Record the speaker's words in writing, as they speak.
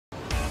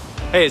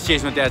Hey, it's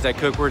Jason with Dad's I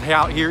Cook. We're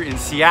out here in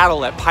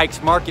Seattle at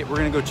Pikes Market. We're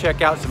gonna go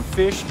check out some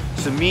fish,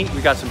 some meat.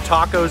 We got some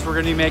tacos we're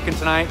gonna be making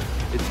tonight.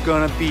 It's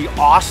gonna be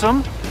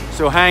awesome.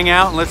 So hang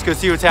out and let's go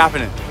see what's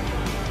happening.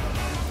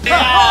 Yeah,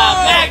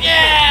 back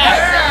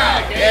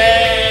yeah!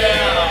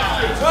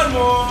 Yeah! One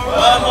more!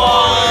 One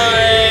more!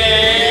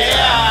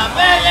 Yeah,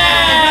 back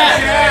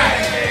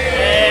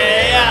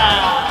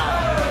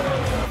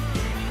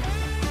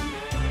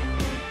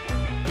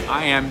yeah!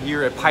 I am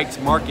here at Pikes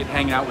Market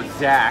hanging out with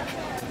Zach.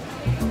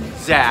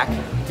 Zach,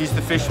 he's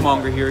the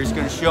fishmonger here. He's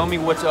gonna show me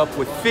what's up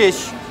with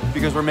fish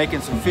because we're making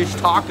some fish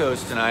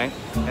tacos tonight.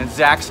 And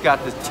Zach's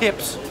got the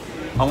tips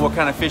on what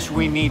kind of fish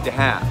we need to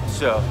have.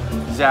 So,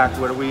 Zach,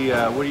 what are we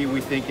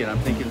thinking? I'm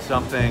thinking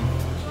something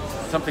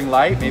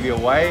light, maybe a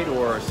white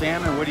or a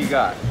salmon. What do you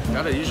got?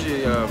 Got it.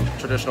 Usually,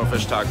 traditional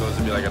fish tacos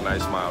would be like a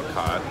nice mild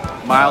cod.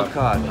 Mild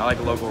cod. I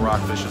like local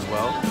rockfish as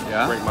well.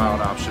 Yeah. Great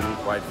mild option.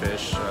 White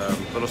fish,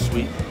 little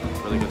sweet,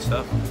 really good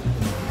stuff.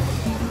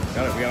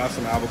 Got it. We got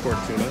some albacore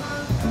tuna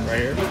right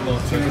here. A little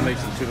tuna. We can make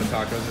some tuna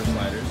tacos or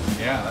sliders.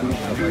 Yeah,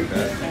 Stuff like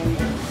that.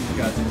 you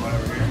got some one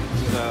over here.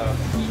 This is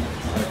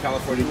a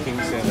California king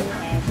salmon,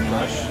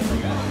 fresh.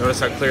 Notice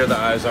how clear the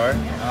eyes are. Oh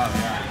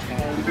yeah.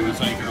 That's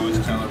how you can always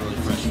tell a really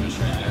fresh fish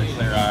right there.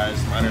 Clear eyes,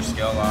 minor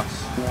scale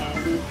loss.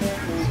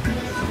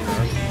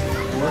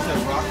 Where's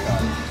that rock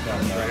cod?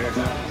 Right here.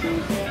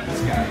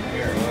 This guy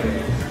here.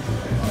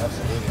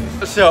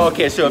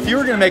 Absolutely. So if you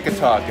were gonna make a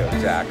taco,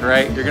 Zach,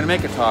 right? You're gonna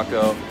make a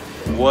taco.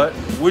 What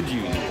would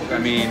you use? I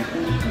mean,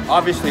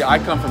 obviously I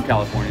come from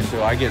California,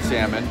 so I get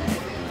salmon,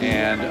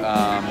 and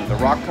the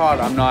rock cod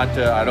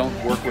I don't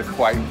work with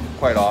quite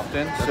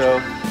often.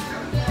 So,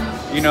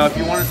 you know, if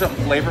you wanted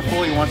something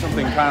flavorful, you want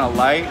something kind of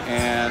light,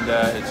 and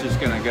it's just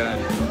gonna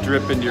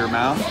drip into your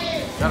mouth.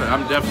 Got it.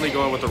 I'm definitely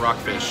going with the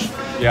rockfish.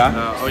 Yeah.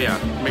 Oh yeah.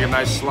 Make a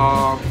nice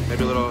slaw,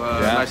 maybe a little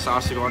nice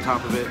sauce to go on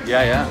top of it.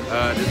 Yeah, yeah.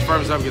 It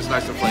firms up, gets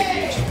nice and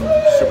flaky.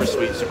 Super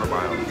sweet, super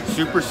mild.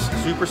 Super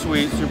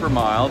sweet, super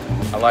mild.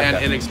 I like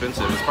that. And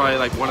inexpensive. It's probably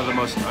like one of the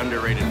most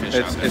underrated fish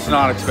out there. It's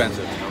not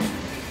expensive.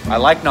 I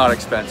like not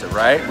expensive,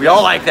 right? We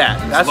all like that.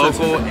 That's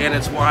local and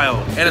it's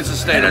wild and it's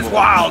sustainable. And it's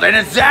wild and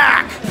it's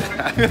Zach.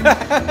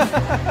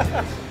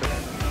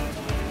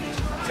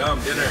 Yum,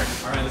 dinner.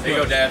 All right, let's Here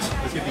you go, dads.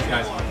 Let's get these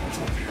guys.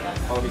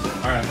 Follow me.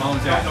 All right, follow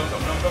Zach.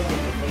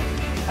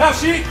 Half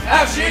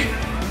sheet.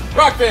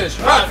 Rockfish.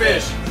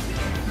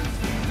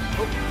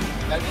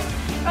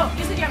 Oh,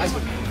 you said you have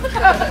one.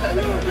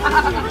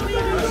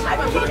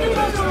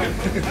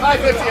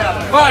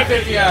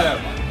 550 out of.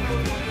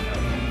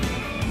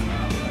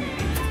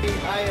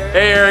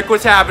 Hey Eric,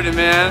 what's happening,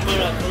 man? I'm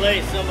gonna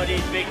fillet some of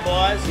these big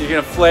boys. You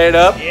gonna flay it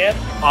up? Yep.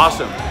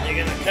 Awesome. You're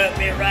gonna cut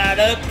me right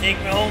up, take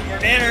me home for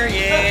dinner.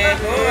 Yeah,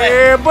 boy.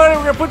 Yeah, buddy,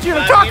 we're gonna put you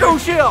in a taco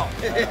shell.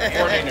 For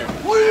dinner.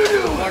 What do you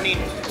do? Morning.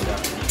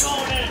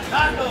 Going in a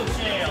taco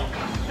shell.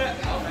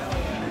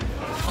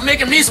 I'm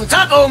making me some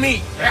taco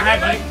meat. All right,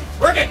 buddy.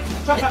 Work it.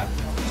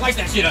 Slice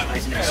that shit up.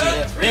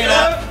 Bring it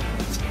up.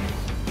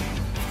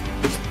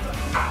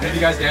 Are you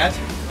guys dads?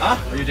 Huh?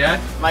 Are you dad?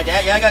 My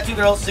dad? Yeah, I got 2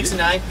 girls, 6 and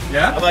 9.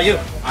 Yeah? How about you?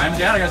 I'm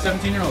dad. I got a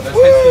 17-year-old. That's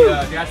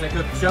the Dad's I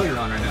Cook show you're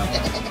on right now.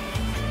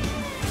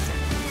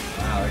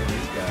 Wow, look at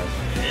these guys.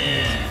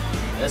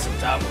 Yeah, that's some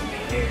taco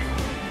meat here.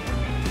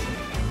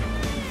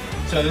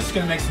 So this is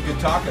gonna make some good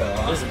taco,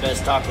 huh? This is the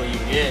best taco you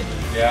can get.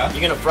 Yeah? You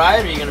gonna fry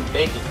it or you gonna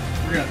bake it?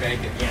 We're gonna bake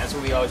it. Yeah, that's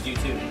what we always do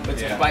too. Put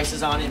some Yeah.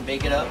 spices on it and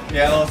bake it up.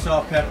 Yeah, a little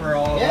salt, pepper,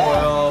 olive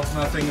oil,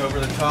 nothing over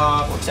the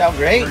top. Works out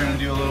great. We're gonna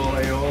do a little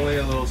aioli,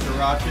 a little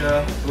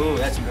sriracha, Ooh,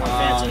 that's more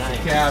fancy some nice.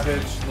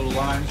 cabbage, a little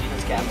lime.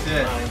 That's cabbage That's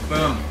it. and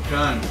Boom,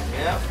 done.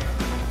 Yeah.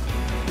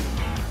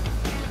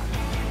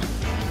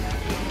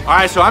 All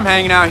right, so I'm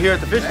hanging out here at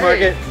the fish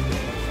market.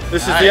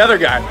 This is the other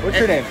guy. What's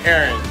your name?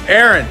 Aaron.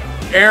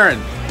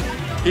 Aaron.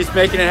 He's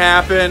making it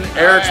happen.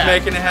 Eric's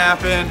making it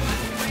happen.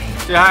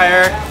 Say hi,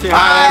 Eric. Say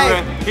hi,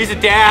 everyone. He's a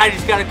dad.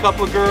 He's got a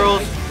couple of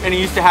girls, and he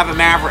used to have a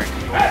Maverick,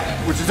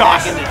 which is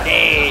awesome. Back in the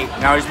day.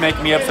 Now he's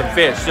making me up some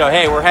fish. So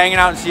hey, we're hanging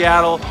out in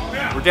Seattle.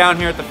 We're down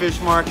here at the fish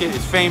market.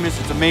 It's famous.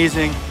 It's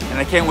amazing, and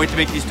I can't wait to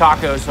make these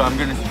tacos. So I'm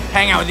gonna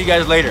hang out with you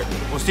guys later.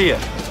 We'll see you.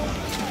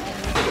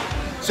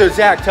 So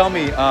Zach, tell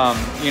me,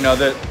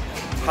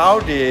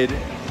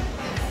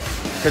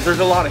 because there's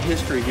a lot of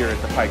history here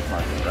at the Pikes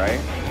Market, right?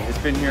 It's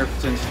been here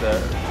since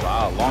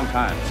long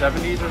time,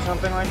 70s or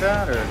something like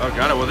that, or? Oh,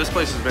 got it. Well, this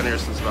place has been here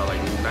since about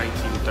like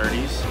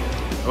 1930s.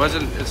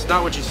 It's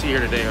not what you see here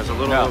today. It was a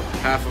little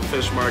half a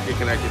fish market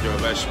connected to a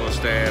vegetable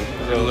stand.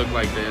 It looked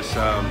like this.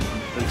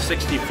 In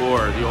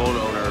 '64, the old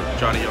owner,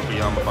 Johnny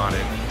Yokoyama, bought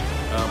it.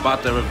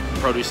 Bought the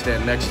produce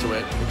stand next to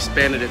it,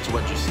 expanded it to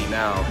what you see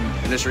now,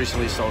 and just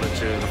recently sold it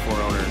to the 4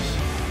 owners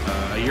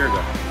a year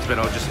ago. It's been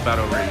just about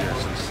over a year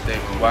since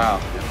they've owned it. Wow.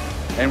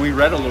 And we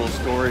read a little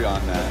story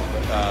on that.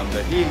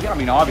 That he,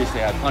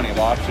 obviously had plenty of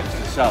options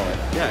to sell it.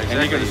 Yeah, exactly.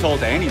 And he could have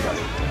sold to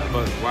anybody.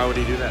 But why would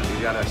he do that?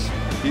 He got us.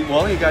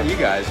 Well, he got you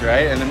guys,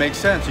 right? And it makes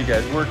sense. You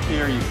guys work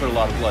here. You put a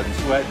lot of blood and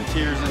sweat and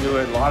tears into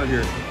it. A lot of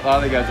the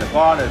guys that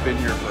bought it have been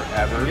here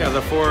forever. Yeah,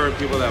 the 4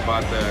 people that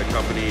bought the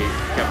company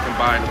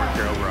combined worked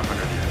here over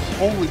 100 years.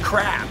 Holy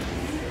crap!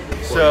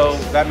 So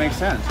that makes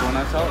sense. Why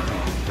not sell it to me?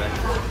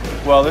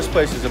 Well, this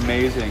place is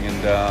amazing,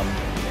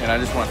 and I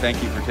just want to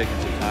thank you for taking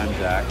some time,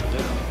 Zach.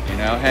 You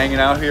know, hanging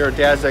out here at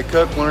Dad's That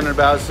Cook, learning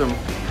about some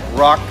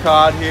rock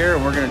cod here,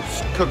 and we're gonna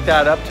cook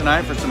that up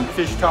tonight for some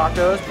fish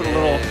tacos. Put a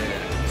little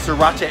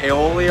sriracha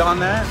aioli on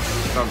that.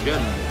 Sounds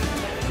good.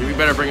 You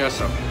better bring us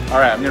some. All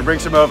right, I'm gonna bring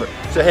some over.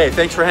 So hey,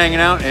 thanks for hanging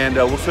out, and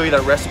we'll show you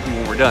that recipe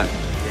when we're done.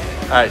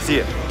 All right, see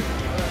ya.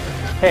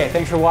 Hey,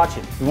 thanks for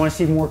watching. You want to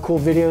see more cool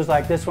videos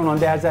like this one on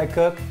Dad's That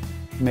Cook?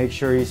 Make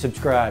sure you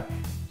subscribe.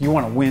 You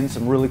want to win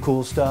some really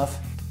cool stuff?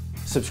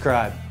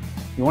 Subscribe.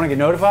 You want to get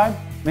notified?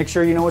 Make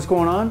sure you know what's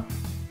going on?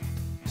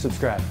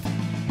 Subscribe.